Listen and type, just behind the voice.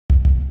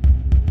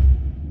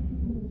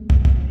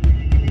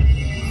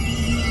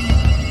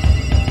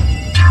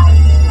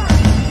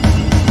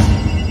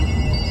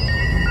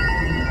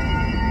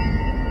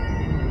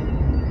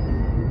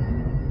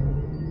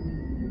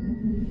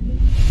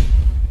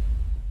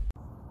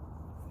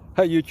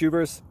Hi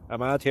YouTubers,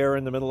 I'm out here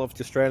in the middle of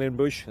the Australian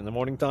bush in the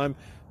morning time.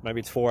 Maybe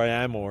it's 4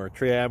 a.m. or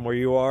 3 a.m. where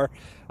you are.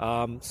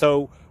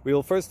 So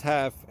we'll first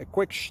have a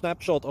quick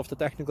snapshot of the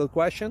technical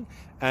question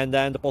and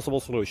then the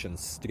possible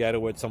solutions, together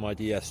with some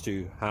ideas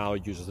to how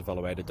users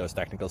evaluated those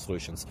technical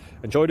solutions.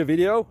 Enjoy the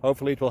video,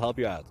 hopefully it will help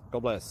you out.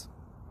 God bless.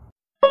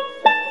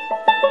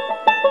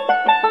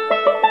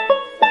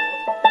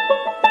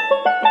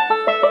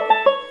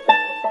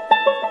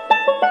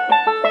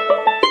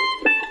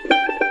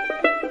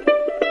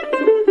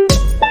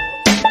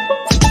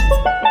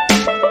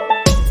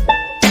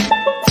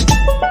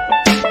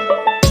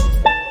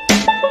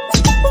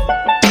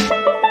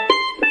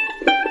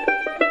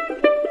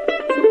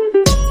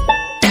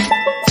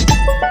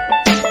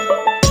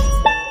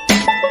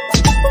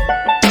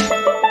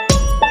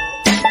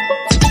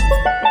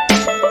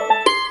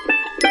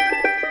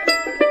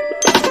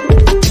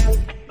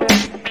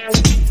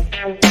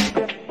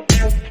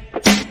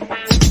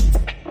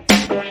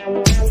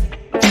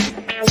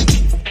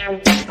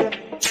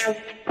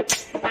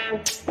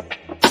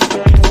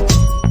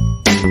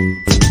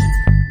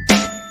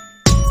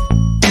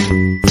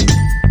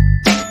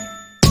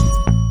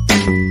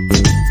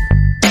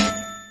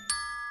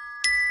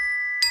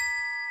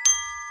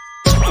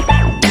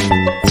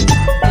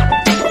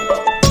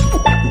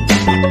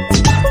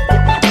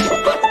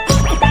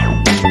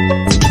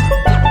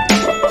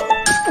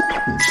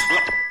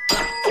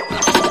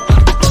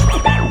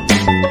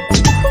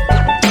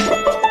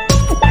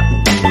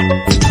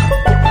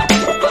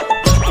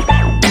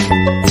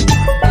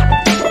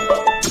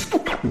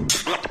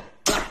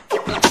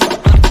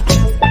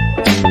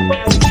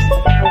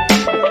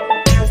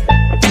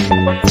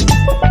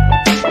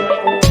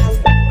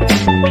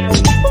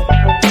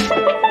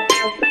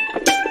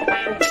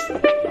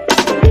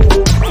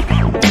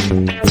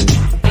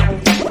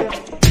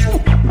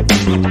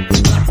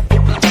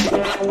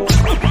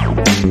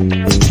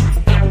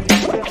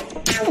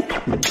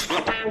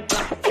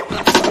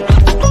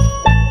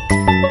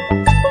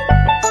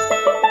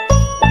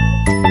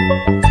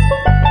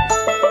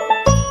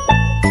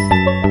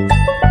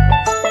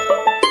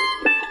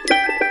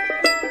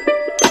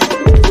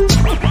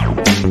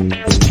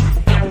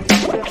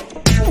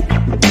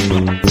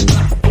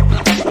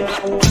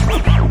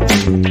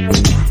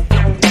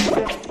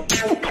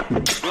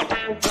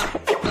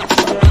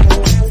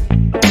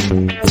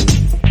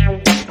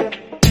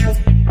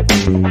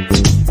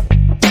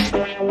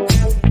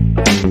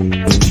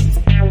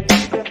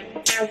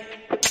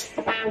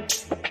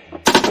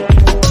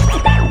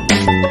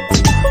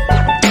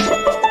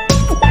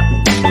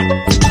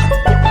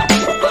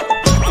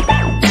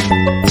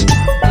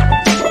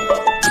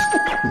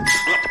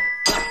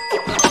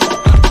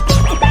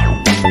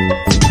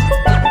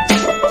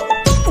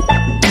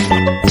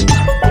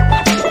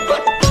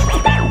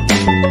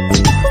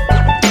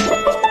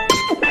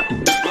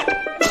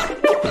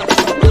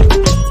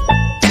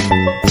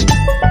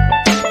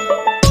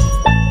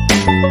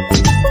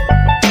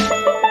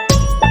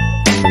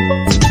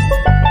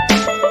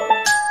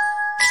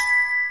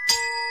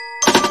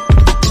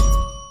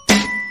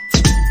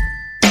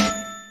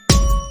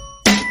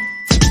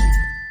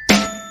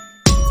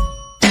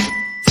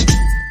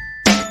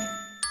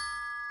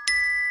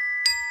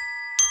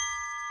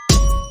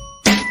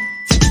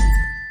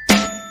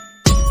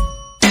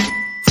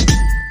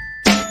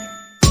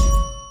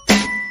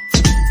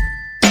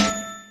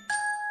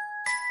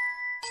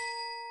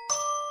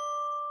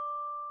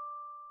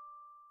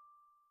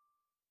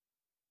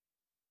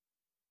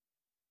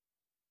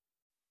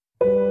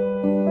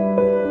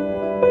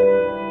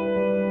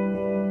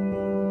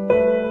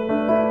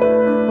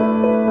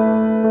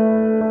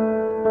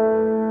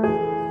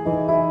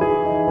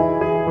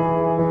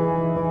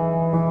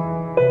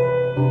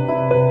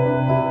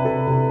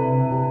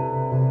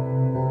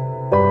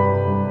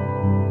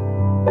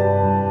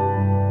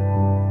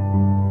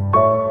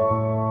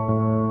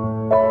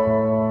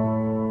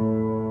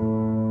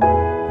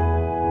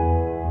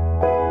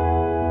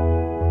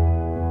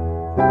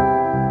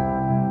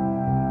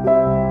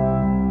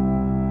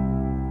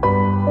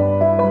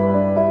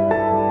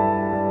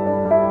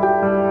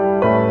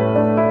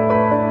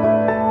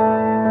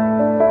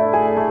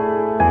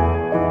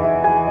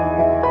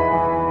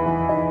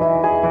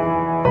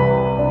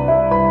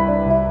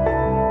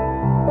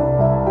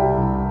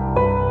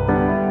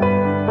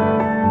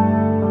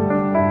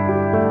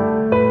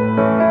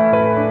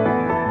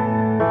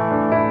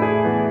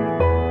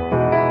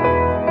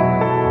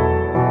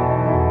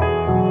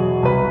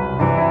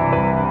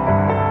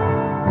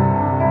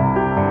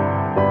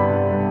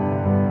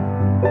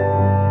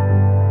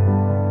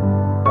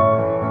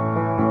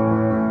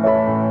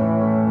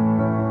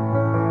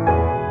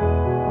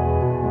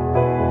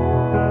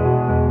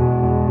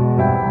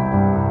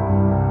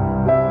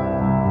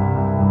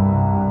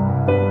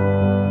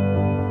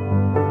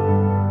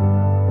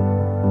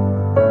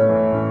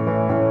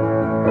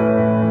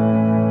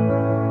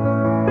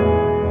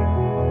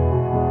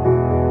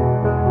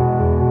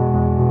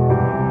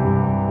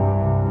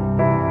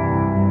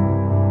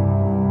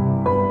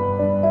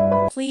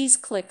 Please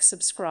click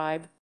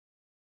subscribe.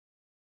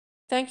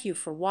 Thank you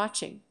for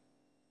watching.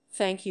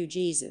 Thank you,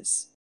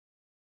 Jesus.